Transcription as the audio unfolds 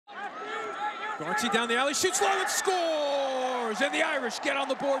Garnsey down the alley, shoots low and scores! And the Irish get on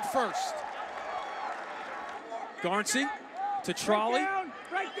the board first. Garnsey to Trolley.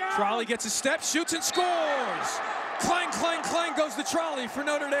 Trolley gets a step, shoots and scores! Clang, clang, clang goes the Trolley for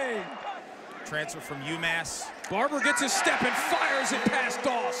Notre Dame. Transfer from UMass. Barber gets a step and fires it past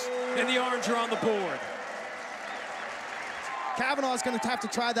Doss, and the Orange are on the board. Kavanagh's going to have to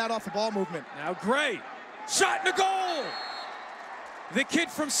try that off the ball movement. Now Gray, shot and a goal! The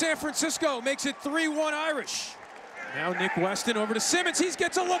kid from San Francisco makes it 3-1 Irish. Now Nick Weston over to Simmons. He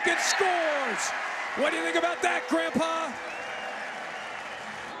gets a look and scores! What do you think about that, Grandpa?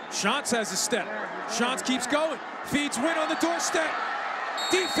 Shantz has a step. Shantz keeps going. Feeds Wynne on the doorstep.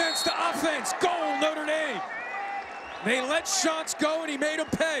 Defense to offense. Goal, Notre Dame. They let Shantz go, and he made him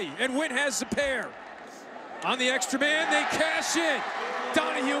pay. And Wynne has the pair. On the extra man, they cash in.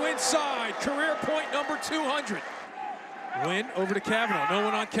 Donahue inside. Career point number 200. Wynne over to Kavanagh. No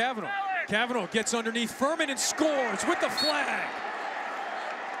one on Kavanagh. Kavanagh gets underneath Furman and scores with the flag.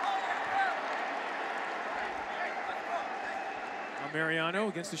 Mariano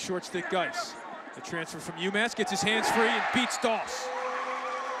against the short stick Geis. The transfer from UMass gets his hands free and beats Doss.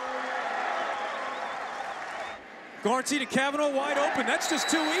 Garnsey to Kavanagh wide open. That's just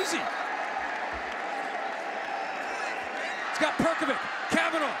too easy. It's got Perkovic.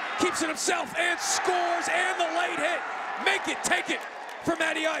 Kavanagh keeps it himself and scores, and the late hit. Make it, take it for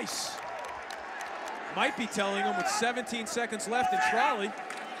Matty Ice. Might be telling him with 17 seconds left in Trolley.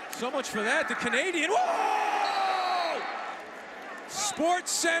 So much for that. The Canadian. Whoa!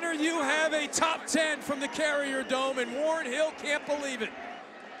 Sports Center, you have a top 10 from the Carrier Dome, and Warren Hill can't believe it.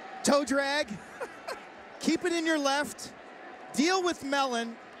 Toe drag, keep it in your left, deal with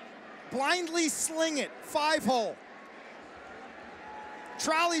Mellon, blindly sling it, 5-hole.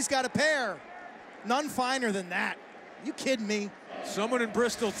 Trolley's got a pair, none finer than that. You kidding me? Someone in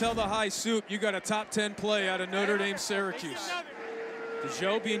Bristol tell the high soup you got a top 10 play out of Notre Dame Syracuse.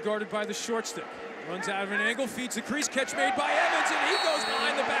 DeJoe being guarded by the short stick. Runs out of an angle, feeds the crease, catch made by Evans, and he goes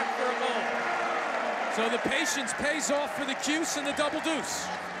behind the back for a goal. So the patience pays off for the Cuse and the double deuce.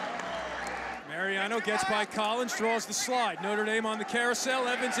 Mariano gets by Collins, draws the slide. Notre Dame on the carousel,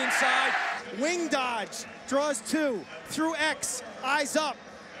 Evans inside. Wing dodge, draws two, through X, eyes up,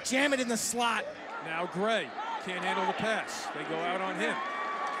 jam it in the slot. Now Gray can't handle the pass. They go out on him.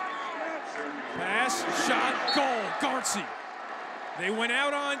 Pass, shot, goal, Garnsey. They went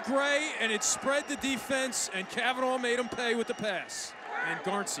out on Gray, and it spread the defense, and Kavanagh made him pay with the pass. And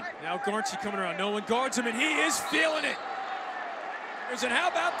Garnsey. Now Garnsey coming around. No one guards him, and he is feeling it. And how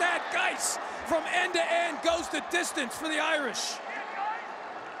about that? Geis from end to end goes the distance for the Irish.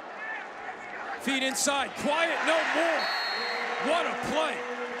 Feed inside. Quiet, no more. What a play.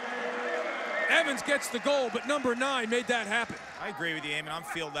 Evans gets the goal, but number 9 made that happen. I agree with you, Eamon. On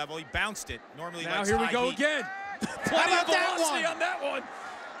field level, he bounced it. Normally, now here we go again. Plenty of velocity on that one.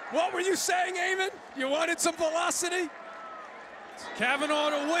 What were you saying, Eamon? You wanted some velocity? Kavanagh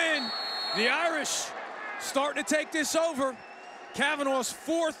to win. The Irish starting to take this over. Kavanagh's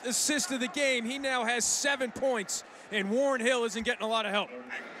 4th assist of the game. He now has 7 points, and Warren Hill isn't getting a lot of help.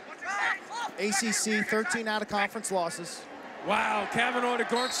 ACC, 13 out of conference losses. Wow, Kavanagh to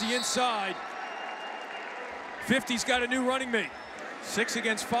Garnsey inside. 50's got a new running mate. 6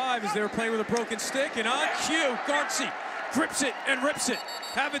 against 5 as they were playing with a broken stick, and on cue, Garnsey grips it and rips it.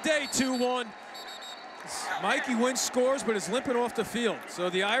 Have a day, 2-1. Mikey Wynne scores, but is limping off the field. So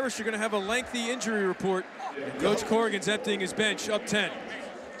the Irish are going to have a lengthy injury report. And Coach Corrigan's emptying his bench, up 10.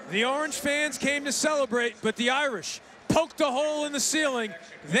 The Orange fans came to celebrate, but the Irish poked a hole in the ceiling.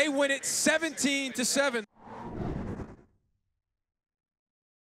 They win it 17-7.